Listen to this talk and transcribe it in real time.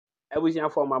Everything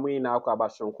for Mammy now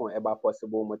Cabashon about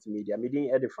possible multimedia. Meeting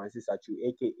Eddie Francis at you,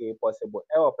 aka possible.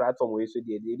 Our platform we so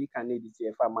the lady can need to see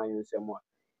if I mind some more.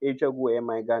 H go and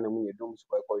my gun and your dooms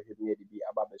for near the be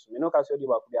about so. You know, Casso,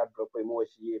 you have drop a more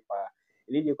she pa.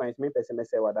 Lady finds me person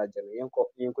say what that general yanko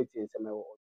in some.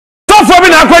 So for me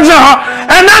na kwagina ho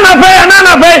and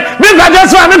nana pay me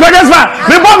just one me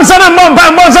bomb son and bomb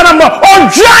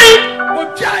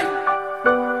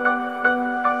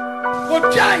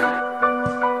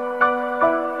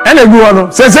and a good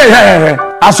one say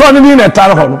I saw me in a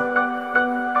town.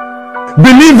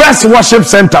 Believers Worship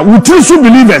Center. We teach you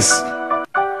believers.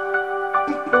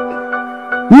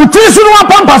 We teach you one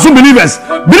pampas believers.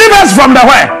 Believers from the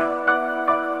where?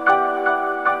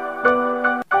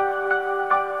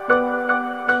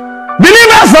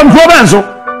 Believers from Province.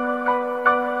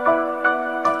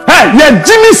 Hey, yeah,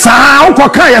 Jimmy Sa, Uncle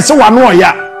Kai, so one more,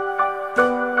 yeah.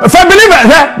 For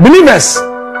believers.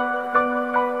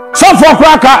 So for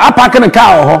cracker, I pack in a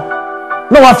car.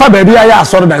 No one for baby, I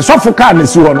saw them. So for car,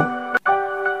 this one.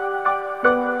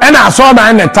 And I saw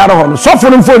that in a tower. So for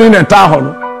them in a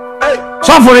tower.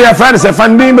 So for your friends, a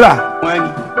Fandimbra.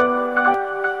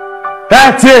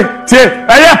 That's it.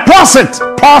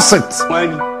 Pause it.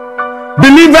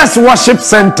 Believers Worship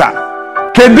Center.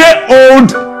 Kede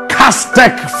Old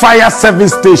Castec Fire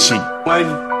Service Station.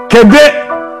 Kede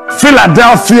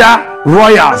Philadelphia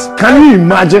Royals. Can you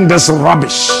imagine this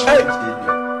rubbish?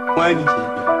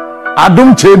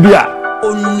 Adom Chebia.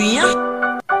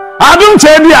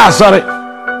 Sorry.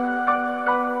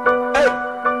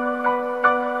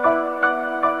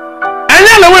 And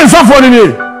then the way suffer in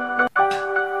you.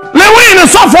 The way the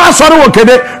software sorry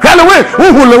okede. The way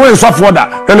who the way suffer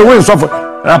that. The way suffer.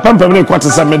 I pamper me quarter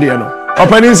some media no.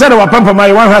 Open inside of pamper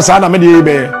my one has ana media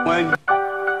be.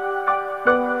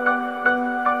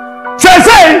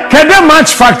 Say Kede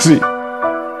Match Factory.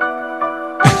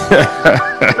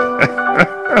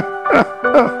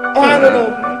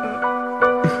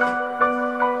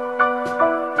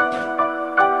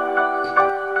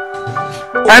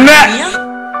 And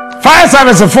fire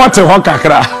service 40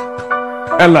 hokakra.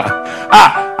 Ella.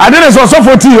 I didn't so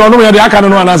 40 or no I can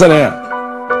no answer there.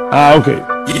 Okay.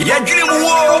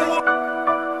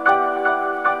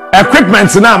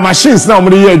 Equipment now, machines now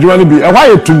me here you be. Why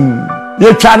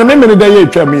you try to make me day you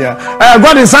try me.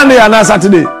 God is Sunday and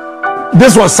Saturday.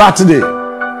 This was Saturday.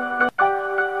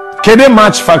 Kede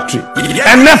Match Factory.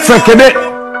 And next Kede.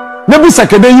 Maybe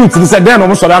Kede youth they said then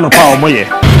almost around power mo ye.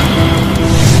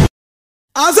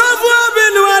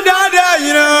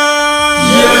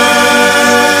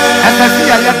 As I see,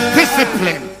 I am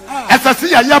disciplined. As I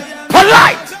see, I am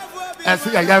polite. As I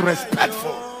see, I am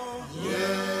respectful.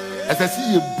 As I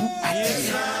see, you book at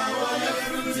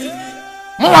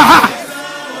Moaha.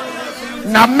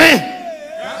 Na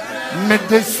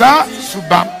medesa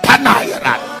subampana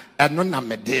yara. Eno na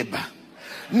medeba.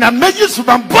 Na meji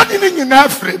subamponi ni na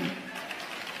frame.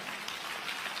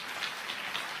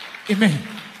 Amen.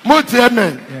 Multi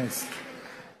amen. Yes.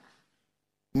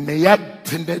 Me ya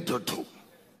tende toto.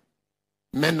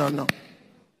 Me no.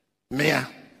 Mea.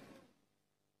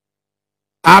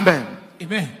 Amen.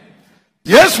 Amen.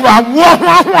 Yes, we are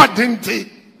one dinty.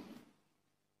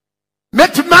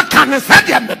 Met maka ne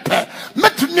sadia mepe.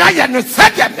 Met nyaya ne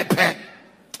sadia mepe.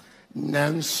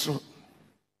 Nanso.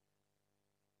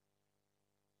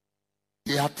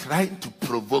 They are trying to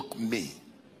provoke me.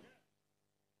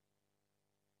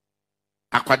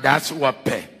 Akwadasi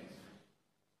wape.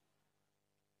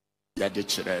 Ya de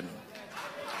chireno.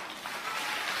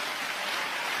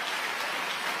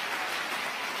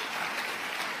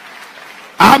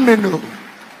 Amen.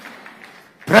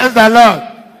 Praise the Lord.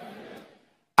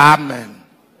 Amen.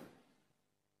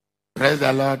 Praise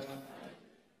the Lord.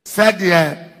 Said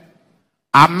ye,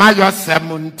 Amayo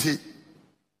Semunti.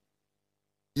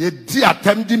 Ye di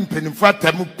attempting penifua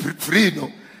temu free no.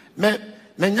 Me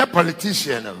nya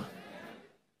politician.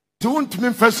 Don't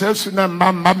me first suna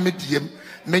mama medium.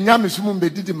 Me nya misumu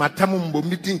medidi matamu mbo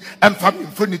meeting. Emfa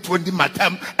mfoni 20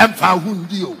 matam. Emfa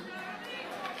hundio.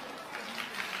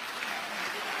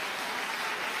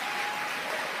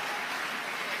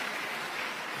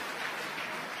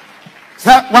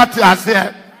 Say what I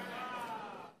say.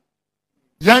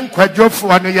 Young Quadrof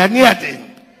one year near day.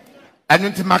 And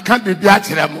into my country be at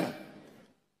them.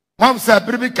 Mom said,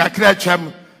 Baby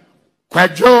Cacracham,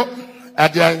 Quadro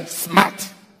at the smart.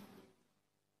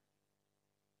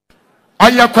 Are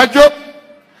you Quadro?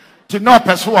 To know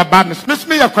pursue a banner. Miss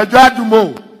me a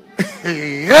Quadradumo.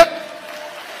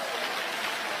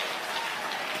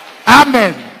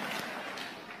 Amen.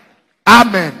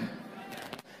 Amen.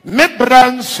 Me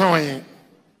brand soin.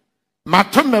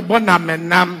 Matume bona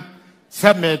menam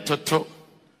se me toto.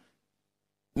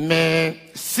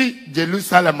 me see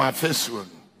Jerusalem afesuo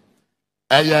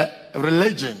eye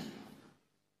religion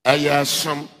eye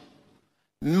som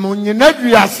mo nyina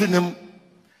wiase nim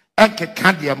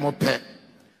enkeka de mo pe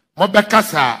mo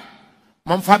bekasa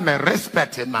mo mfa me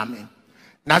respect mame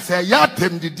na se ya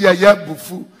tem didi eye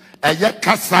bufu eye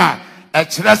kasa e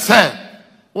kire se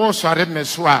wo sore me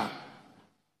so a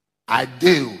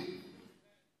adeu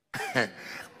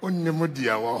onnimu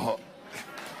dia wo ho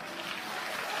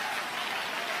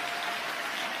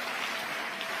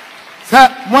sa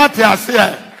mwati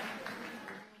ase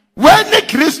when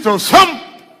Kristo som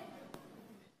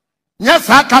yes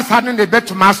akasa ne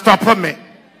betuma stop me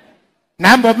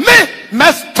na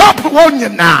me stop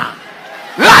won na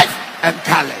life and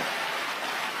talent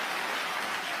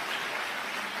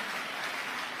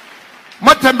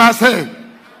Motema say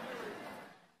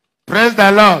praise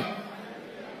the Lord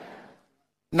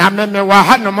na me wa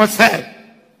ha no mo say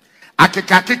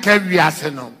akeka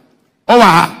wiase no o wa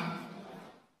ha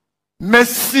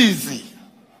Messizi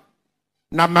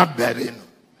na mabere no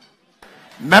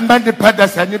member the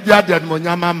padas ani bia de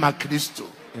monyama ma Kristo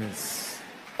yes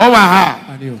o wa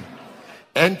ha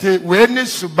enti we ni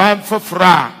suban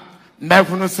fofra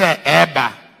mehunu se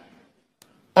eba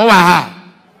o wa ha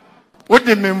wo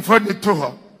de memfo ni to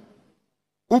ho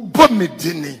ubo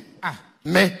medini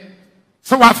me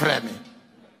so wa frɛ me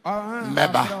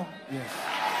meba yes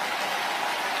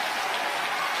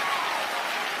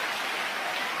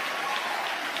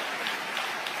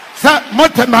sa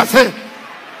motema say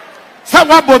sa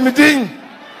wa bomidin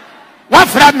wa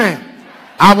frɛ me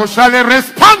I will surely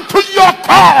respond to your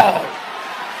call.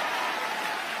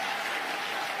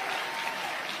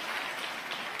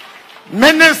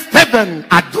 Minister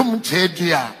Adom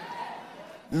Chedia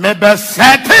maybe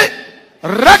set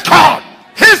record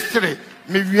history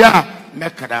me via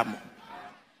mekram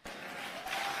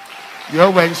yo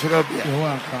wen shirobia yo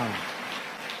welcome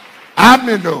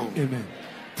amen amen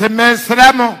te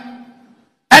mesramo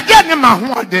again ma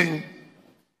ho den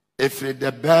if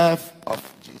the birth of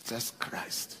Jesus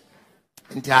Christ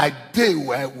and I day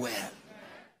well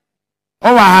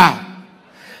oh aha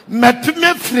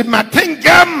metime free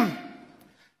matingam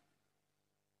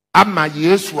ama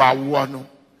Yesu awo no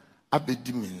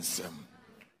abedi minsem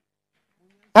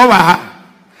oh aha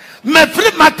me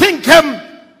free matingam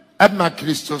ama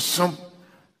Kristo som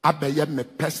abeye me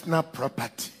personal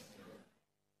property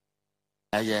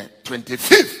aye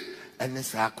 25th and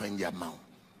this akwanya ma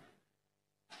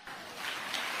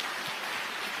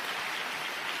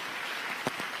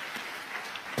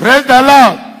praise the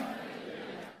Lord.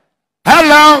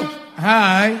 Hello.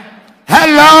 Hi.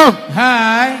 Hello.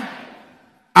 Hi.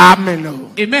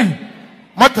 Amen. Amen.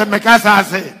 What the Mekasa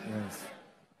say? Yes.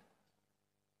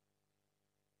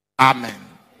 Amen.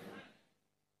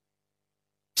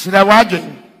 Shirawajin.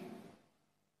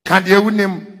 Can you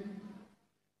unim?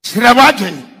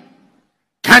 Shirawajin.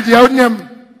 Can you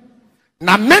unim?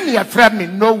 Now many a friend me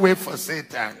no way for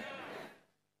Satan.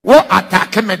 What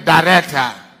attack me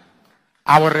director?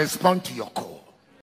 I will respond to your call.